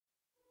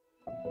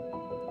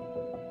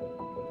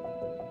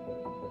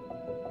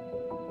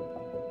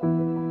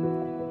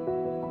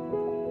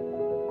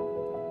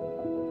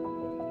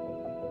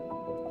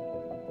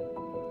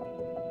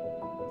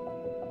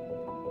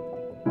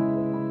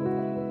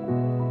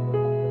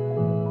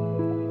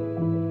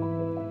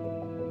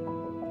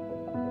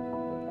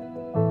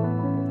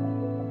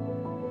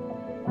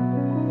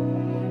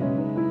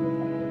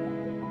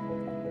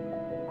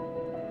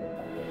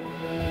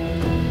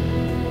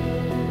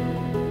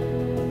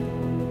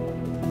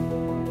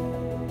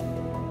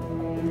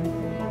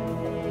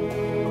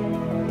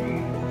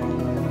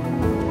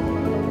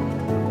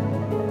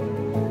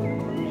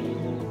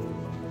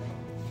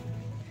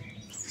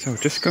So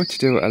we're just going to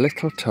do a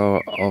little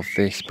tour of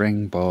the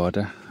spring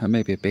border, and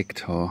maybe a big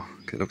tour,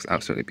 because it looks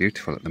absolutely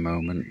beautiful at the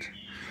moment.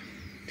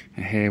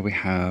 And here we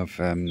have,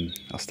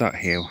 I'll start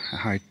here,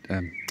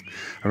 a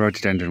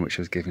rhododendron which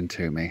was given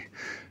to me,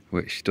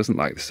 which doesn't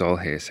like the soil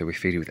here, so we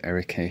feed it with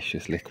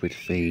ericaceous liquid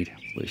feed,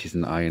 which is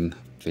an iron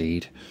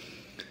feed.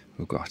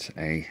 We've got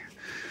a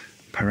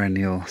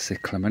perennial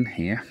cyclamen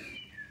here,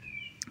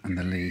 and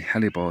the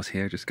hellebores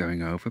here just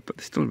going over, but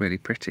they're still really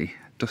pretty,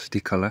 dusty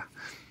colour.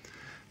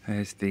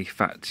 There's the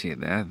fatsia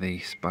there, the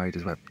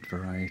spider's web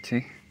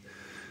variety.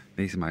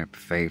 These are my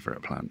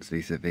favourite plants.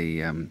 These are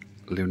the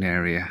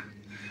lunaria,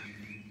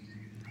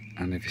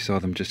 and if you saw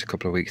them just a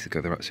couple of weeks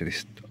ago, they're actually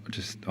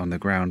just on the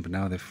ground, but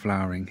now they're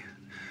flowering.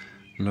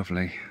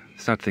 Lovely.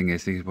 Sad thing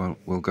is these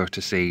will go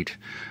to seed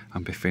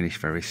and be finished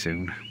very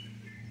soon.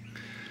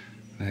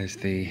 There's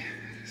the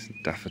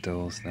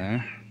daffodils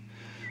there,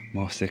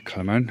 more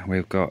cyclamen.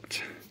 We've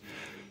got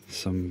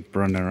some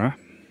brunnera,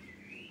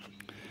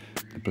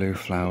 the blue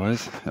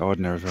flowers, the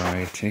ordinary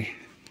variety.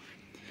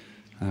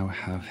 Now we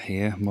have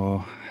here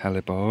more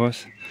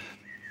hellebores.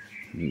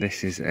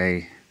 This is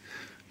a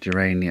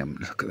geranium.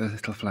 Look at the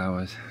little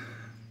flowers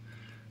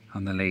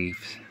on the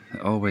leaves.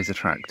 They're always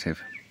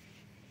attractive.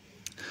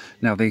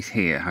 Now these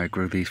here, I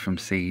grew these from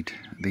seed.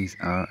 These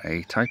are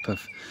a type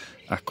of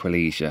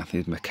Aquilegia.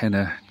 These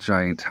McKenna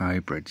giant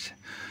hybrids,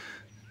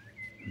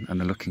 and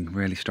they're looking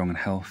really strong and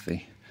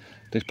healthy.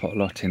 Did put a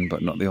lot in,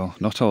 but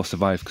not all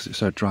survived because it was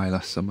so dry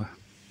last summer.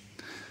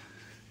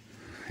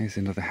 Here's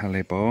another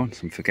hellebore,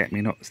 some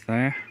forget-me-nots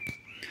there,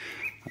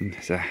 and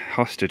there's a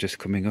hosta just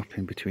coming up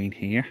in between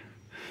here.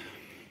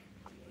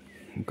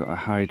 We've got a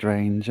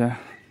hydrangea.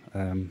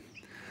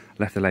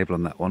 Left the label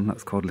on that one.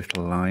 That's called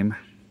Little Lime.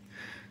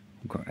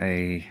 We've got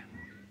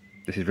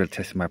this is really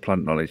testing my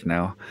plant knowledge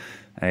now,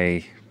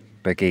 a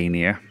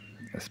begonia.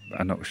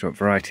 I'm not sure what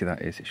variety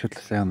that is. It should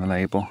say on the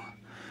label.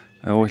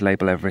 I always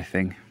label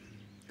everything.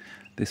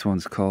 This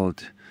one's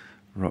called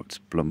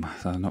Rotsblom,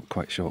 so I'm not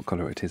quite sure what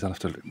colour it is. I'll have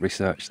to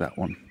research that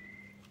one.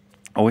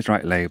 I always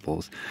write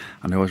labels,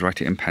 and I always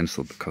write it in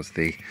pencil because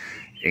the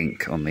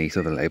ink on these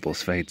other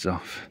labels fades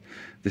off.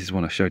 This is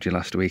one I showed you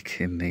last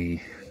week in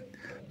the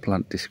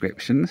plant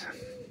descriptions.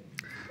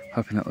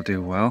 Hoping that'll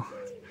do well.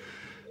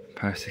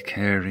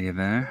 Persicaria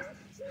there,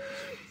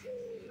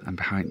 and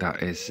behind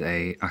that is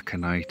a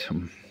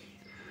aconitum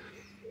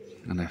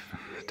and a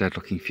dead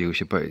looking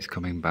fuchsia, but it's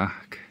coming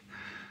back.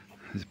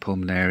 There's a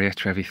pulmonaria,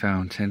 Trevi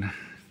fountain.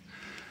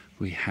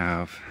 We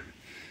have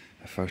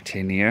a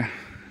photinia,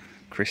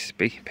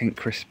 crispy, pink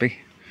crispy,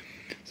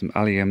 some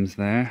alliums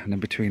there, and in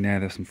between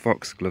there's some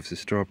foxgloves, the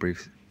strawberry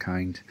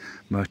kind,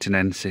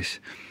 mertenensis,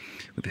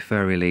 with the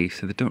furry leaves,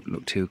 so they don't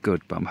look too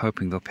good, but I'm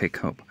hoping they'll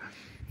pick up.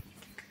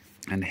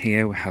 And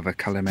here we have a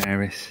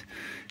calamaris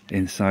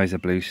incisor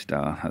blue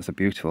star. That's a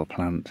beautiful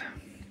plant.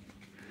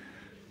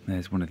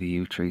 There's one of the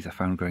yew trees I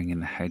found growing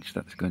in the hedge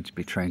that's going to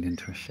be trained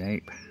into a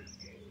shape.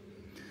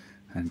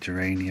 And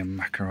geranium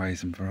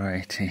macarizum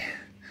variety.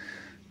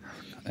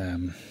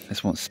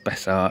 This one's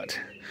Spessart.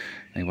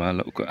 Anyway,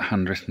 look, got a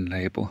handwritten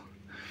label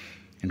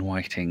in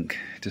white ink.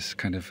 Just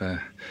kind of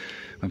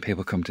when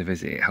people come to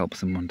visit, it helps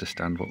them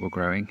understand what we're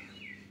growing.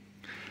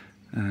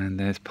 And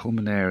there's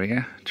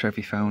pulmonaria,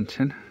 Trevi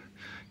fountain.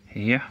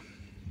 Here,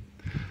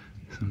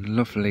 some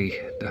lovely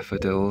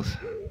daffodils.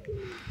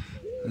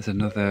 There's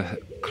another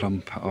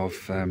clump of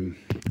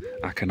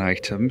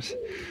aconitums,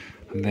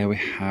 and there we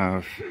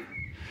have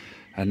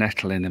a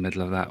nettle in the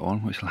middle of that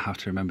one, which I'll have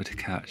to remember to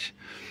catch.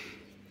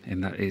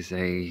 And that is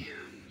a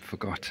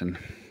forgotten.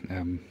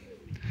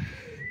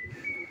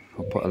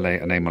 I'll put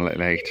a name on it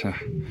later.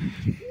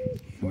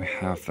 We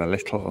have the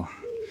little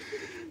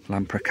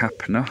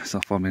Lamprocapna,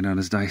 so formerly known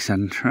as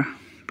Dicentra,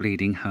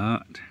 bleeding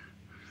heart.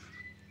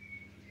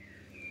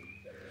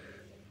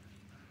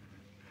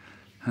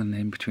 And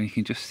in between, you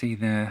can just see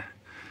there,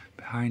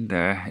 behind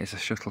there is a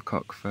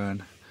shuttlecock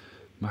fern,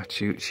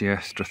 Machutia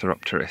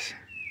strathoropteris.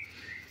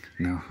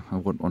 No, I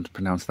wouldn't want to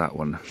pronounce that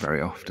one very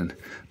often.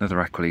 Another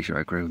Aquilegia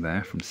I grew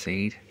there from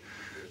seed.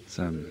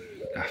 Some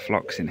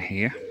phlox in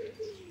here.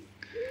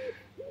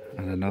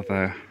 And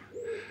another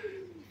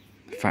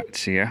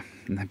fatsia.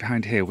 And then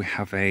behind here we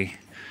have a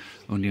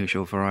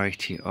unusual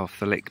variety of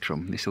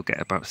Thalictrum. This will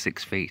get about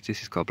 6 feet.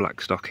 This is called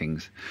black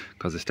stockings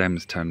because the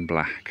stems turn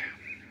black.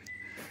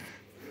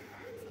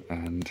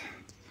 And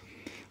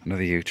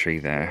another yew tree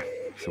there.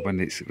 So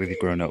when it's really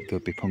grown up, they'll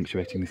be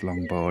punctuating this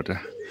long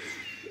border.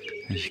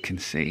 As you can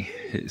see,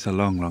 it's a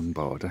long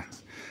border,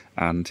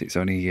 and it's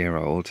only a year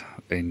old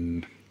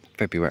in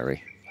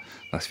February,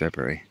 last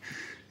February.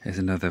 Here's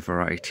another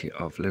variety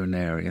of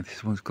lunaria.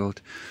 This one's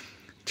called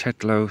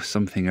Chedlow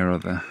something or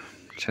other.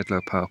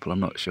 Chedlow purple,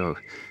 I'm not sure.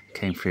 It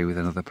came free with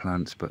another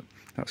plant, but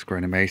that's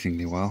grown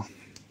amazingly well.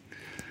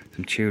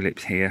 Some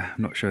tulips here.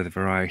 I'm not sure of the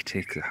variety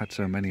because it had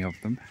so many of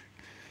them.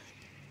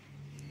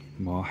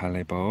 More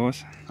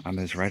hellebores, and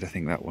there's red, I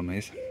think that one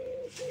is.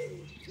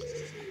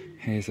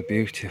 Here's a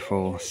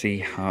beautiful sea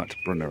heart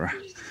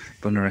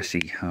brunnera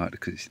sea heart,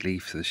 because its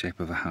leaves are the shape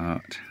of a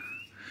heart.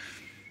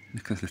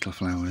 Look at those little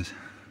flowers.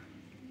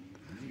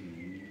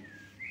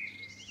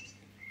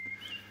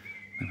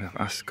 We have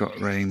ascot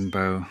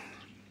rainbow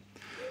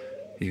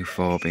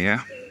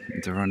euphorbia,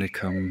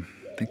 Doronicum,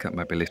 I think that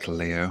might be Little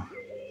Leo,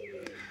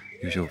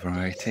 usual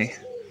variety,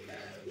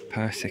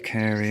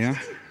 Persicaria,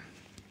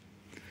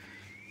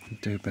 I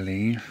do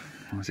believe,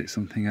 or is it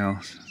something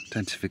else? I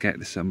tend to forget,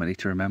 there's so many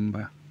to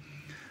remember.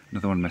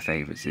 Another one of my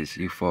favourites is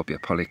Euphorbia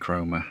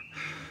polychroma.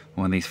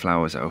 When these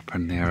flowers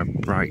open, they are a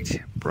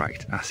bright,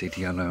 bright acid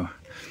yellow.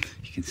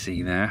 You can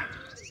see there.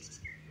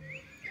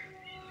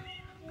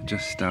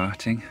 Just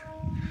starting.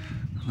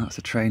 That's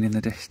a train in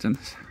the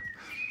distance.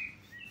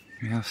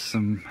 We have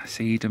some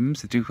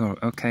sedums. They do go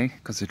okay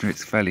because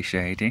it's fairly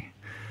shady.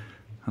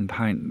 And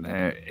behind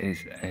there is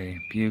a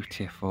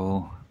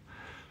beautiful,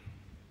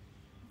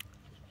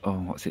 oh,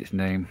 what's its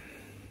name?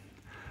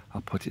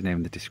 I'll put its name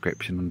in the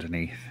description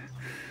underneath.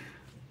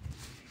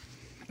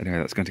 Anyway,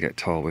 that's going to get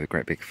tall with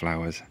great big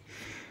flowers.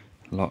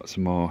 Lots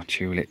more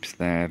tulips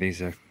there.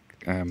 These are,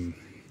 I've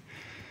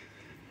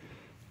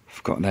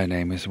forgotten their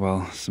name as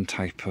well. Some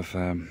type of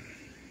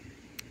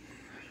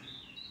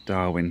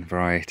Darwin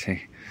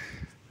variety.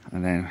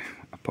 And then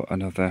I put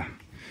another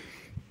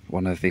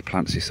one of the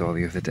plants we saw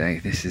the other day.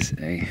 This is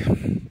the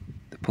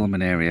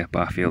Pulmonaria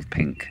Barfield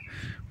Pink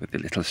with the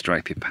little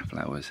stripy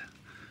flowers.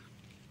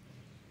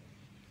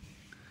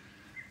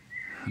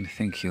 And I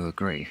think you'll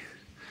agree,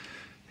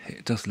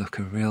 it does look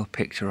a real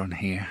picture on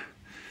here.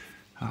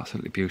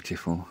 Absolutely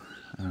beautiful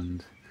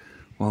and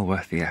well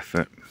worth the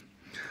effort.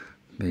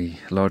 The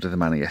Lord of the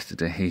Manor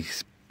yesterday,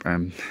 he's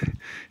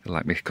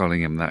like me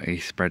calling him that, he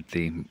spread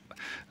the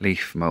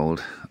leaf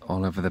mould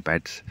all over the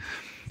beds,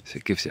 so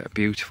it gives it a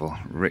beautiful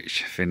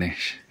rich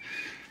finish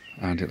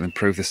and it'll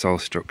improve the soil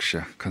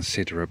structure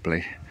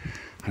considerably,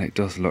 and it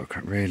does look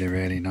really,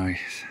 really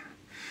nice.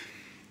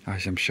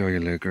 As I'm sure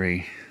you'll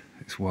agree,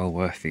 it's well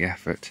worth the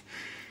effort.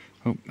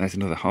 Oh, there's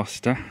another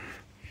hosta.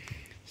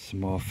 Some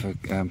more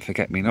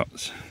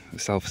forget-me-nots,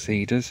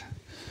 self-seeders.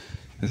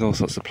 There's all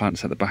sorts of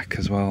plants at the back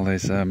as well.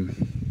 There's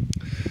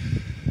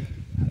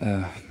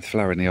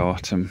flower in the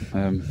autumn,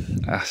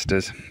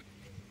 asters,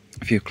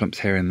 a few clumps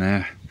here and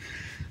there.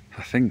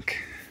 I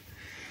think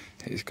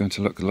it's going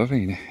to look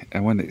lovely,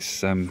 and when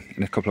it's in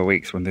a couple of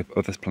weeks, when the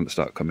other plants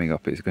start coming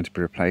up, it's going to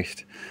be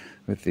replaced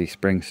with the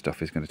spring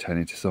stuff. It's going to turn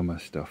into summer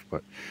stuff,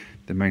 but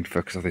the main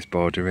focus of this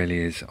border really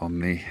is on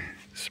the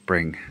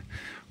spring,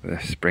 with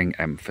a spring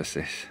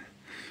emphasis.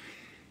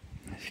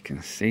 As you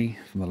can see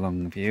from a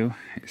long view,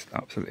 it's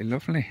absolutely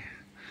lovely.